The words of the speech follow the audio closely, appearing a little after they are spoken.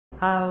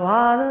I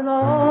want an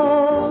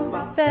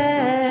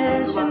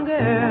old-fashioned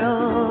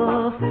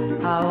girl.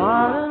 I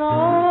want an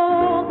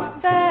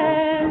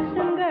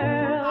old-fashioned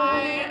girl.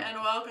 Hi, and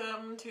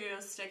welcome to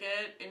Stick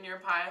It in Your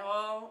Pie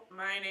Hole.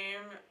 My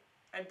name,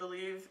 I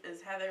believe,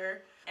 is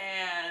Heather,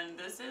 and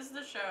this is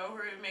the show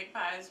where we make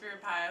pies for your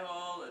pie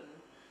hole and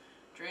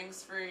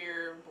drinks for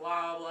your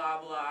blah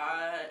blah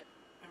blah.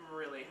 I'm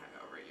really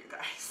hungover, you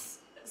guys.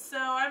 So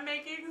I'm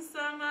making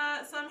some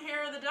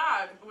hair of the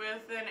dog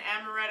with an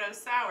Amaretto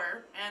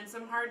Sour and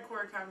some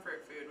hardcore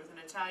comfort food with an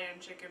Italian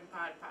chicken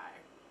pot pie.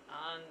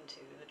 On to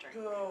the drink.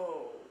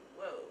 Oh,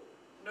 whoa,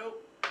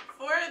 nope.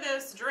 For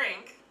this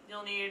drink,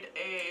 you'll need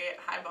a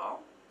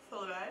highball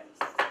full of ice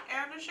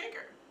and a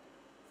shaker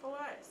full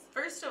of ice.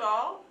 First of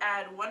all,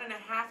 add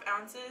 1.5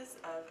 ounces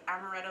of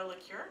Amaretto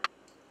liqueur.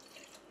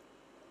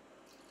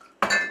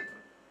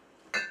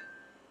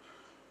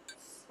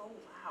 So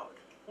loud.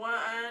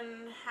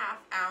 1/2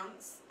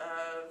 ounce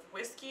of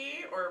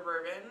whiskey or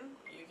bourbon.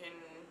 You can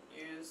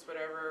use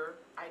whatever.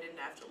 I didn't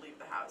have to leave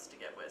the house to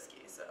get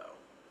whiskey, so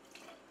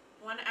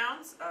 1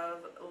 ounce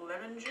of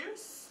lemon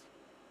juice.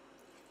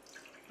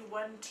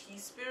 1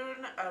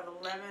 teaspoon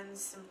of lemon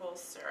simple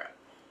syrup.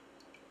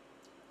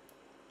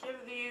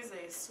 Give these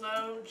a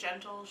slow,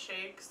 gentle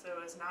shake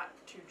so as not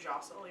to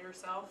jostle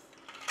yourself.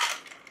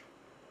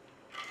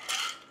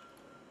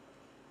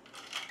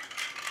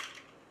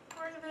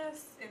 Pour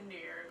this into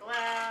your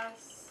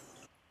glass.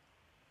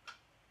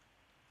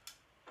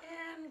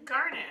 And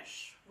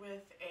garnish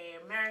with a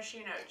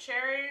maraschino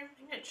cherry. I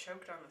think I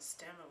choked on the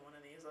stem of one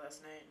of these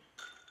last night.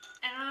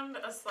 And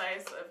a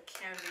slice of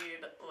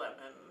candied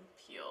lemon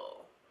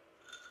peel.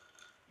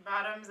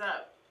 Bottoms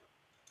up.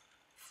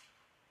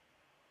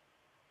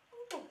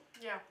 Ooh,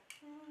 yeah,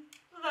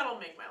 that'll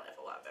make my life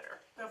a lot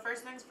better. So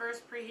first things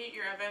first, preheat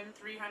your oven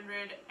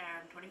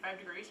 325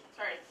 degrees.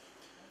 Sorry,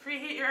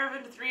 preheat your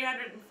oven to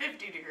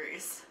 350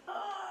 degrees.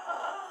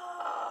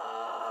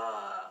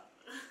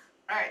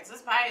 Alright, so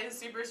this pie is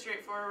super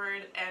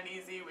straightforward and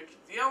easy, which is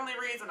the only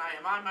reason I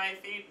am on my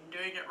feet and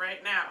doing it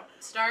right now.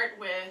 Start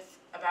with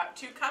about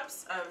 2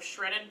 cups of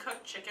shredded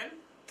cooked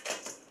chicken.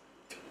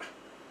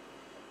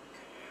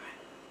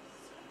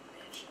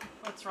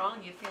 What's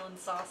wrong? You feeling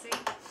saucy?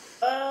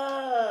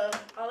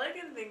 All I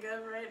can think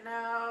of right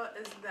now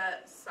is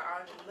that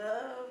song,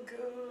 Love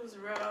Goes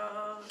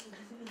Wrong,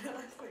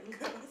 Nothing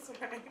Goes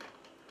Right.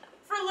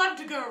 For love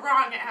to go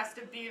wrong, it has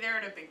to be there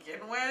to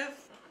begin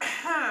with.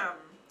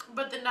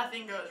 But the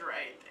nothing goes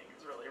right thing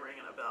is really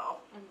ringing a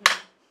bell.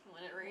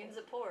 When it rains,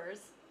 it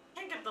pours.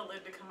 Can't get the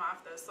lid to come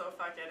off this, so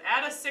fuck it.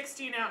 Add a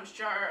 16-ounce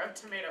jar of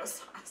tomato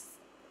sauce.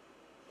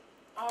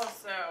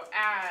 Also,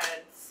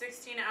 add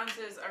 16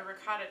 ounces of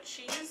ricotta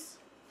cheese,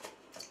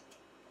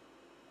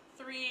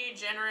 3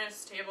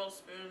 generous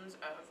tablespoons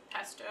of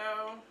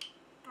pesto,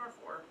 or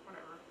 4,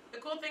 whatever. The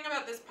cool thing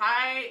about this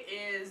pie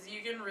is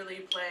you can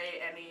really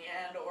play any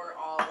and or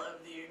all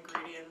of the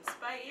ingredients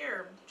by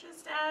ear.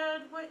 Just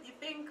add what you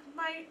think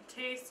might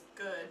taste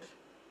good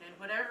in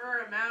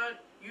whatever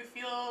amount you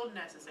feel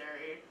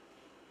necessary.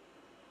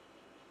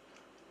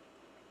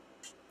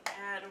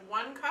 Add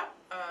 1 cup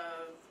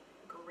of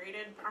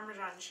grated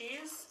Parmesan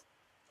cheese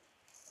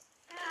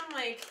and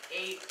like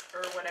 8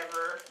 or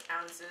whatever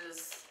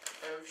ounces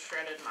of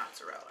shredded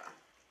mozzarella.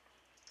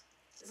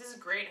 This is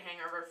great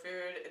hangover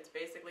food. It's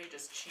basically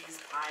just cheese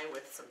pie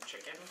with some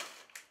chicken,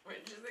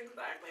 which is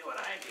exactly what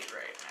I need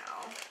right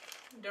now.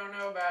 Don't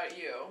know about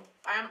you.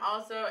 I'm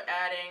also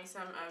adding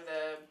some of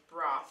the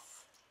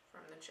broth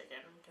from the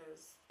chicken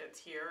because it's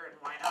here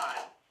and why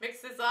not? Mix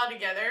this all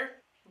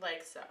together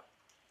like so.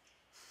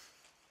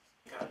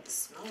 God, this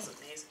smells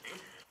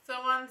amazing.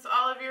 So once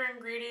all of your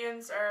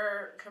ingredients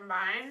are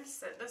combined,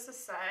 set this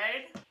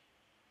aside.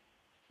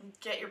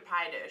 Get your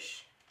pie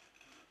dish.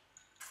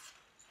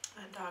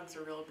 That dog's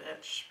a real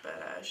bitch,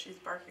 but she's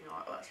barking a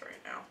lot less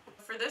right now.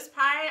 For this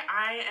pie,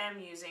 I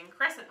am using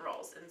crescent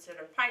rolls instead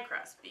of pie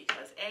crust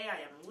because A, I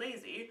am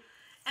lazy,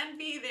 and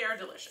B, they are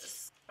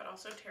delicious, but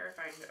also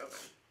terrifying to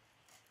open.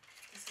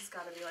 This has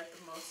got to be like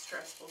the most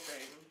stressful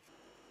thing.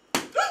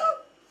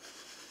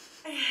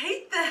 I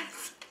hate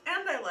this!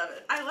 And I love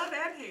it. I love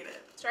and hate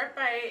it. Start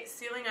by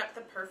sealing up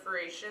the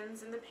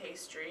perforations in the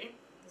pastry.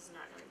 This is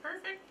not going to be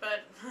perfect,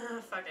 but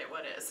fuck it,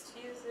 what is?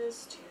 Use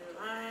this to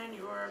line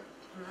your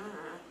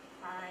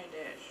pie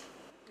dish.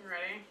 You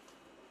ready?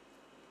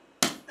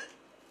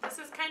 This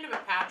is kind of a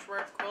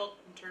patchwork quilt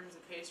in terms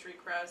of pastry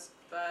crust,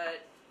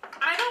 but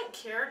I don't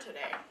care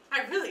today.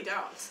 I really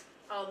don't.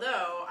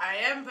 Although, I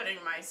am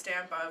putting my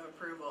stamp of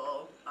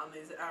approval on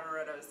these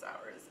Amaretto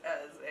Sours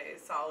as a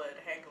solid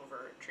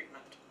hangover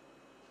treatment.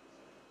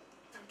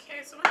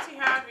 Okay, so once you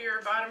have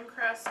your bottom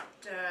crust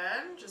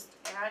done, just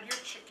add your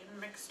chicken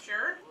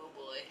mixture. Oh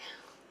boy.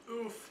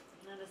 Oof.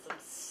 That is some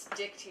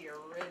stick to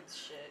your ribs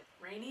shit.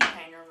 Rainy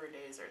hangover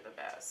days are the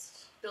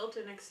best.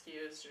 Built-in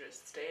excuse to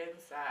just stay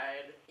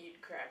inside,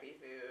 eat crappy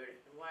food,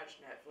 and watch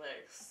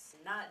Netflix,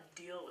 and not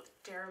deal with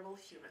terrible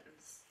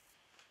humans.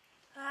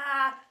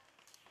 Ah!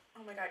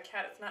 Oh my god,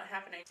 cat, it's not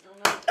happening. Oh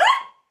no.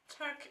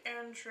 Tuck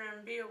and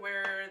trim. Be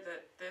aware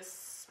that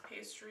this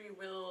pastry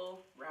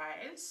will rise.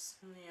 cheese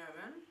in the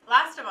oven.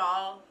 Last of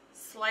all,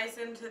 slice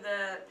into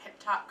the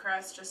top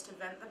crust just to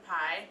vent the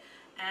pie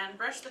and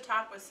brush the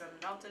top with some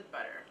melted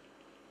butter.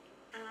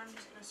 And I'm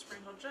just going to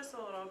sprinkle just a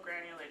little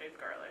granulated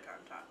garlic on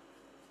top.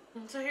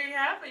 So here you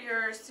have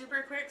your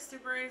super quick,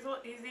 super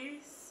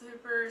easy,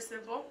 super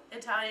simple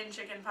Italian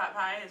chicken pot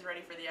pie is ready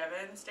for the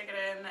oven. Stick it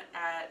in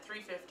at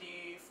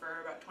 350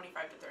 for about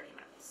 25 to 30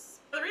 minutes.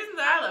 The reason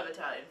that I love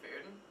Italian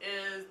food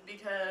is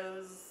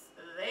because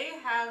they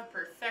have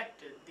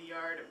perfected the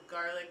art of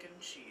garlic and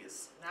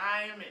cheese. And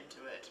I am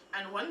into it.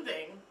 And one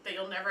thing that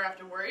you'll never have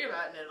to worry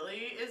about in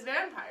Italy is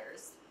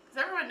vampires.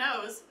 Because everyone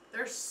knows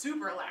they're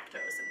super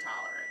lactose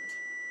intolerant.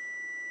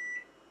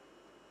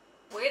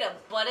 Way to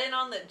butt in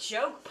on the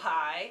joke,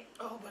 pie.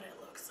 Oh, but it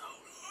looks so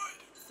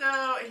good.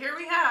 So here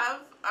we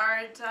have our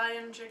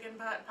Italian chicken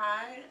pot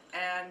pie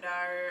and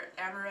our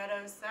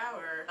Amaretto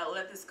Sour. I'll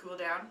let this cool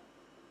down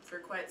for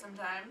quite some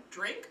time.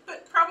 Drink,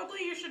 but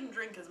probably you shouldn't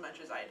drink as much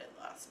as I did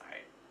last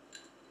night.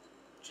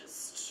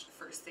 Just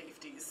for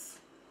safety's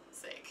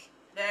sake.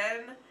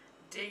 Then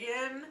dig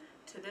in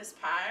to this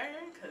pie,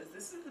 because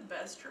this is the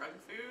best drunk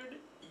food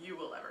you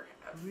will ever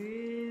have.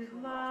 With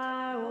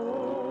my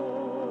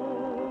own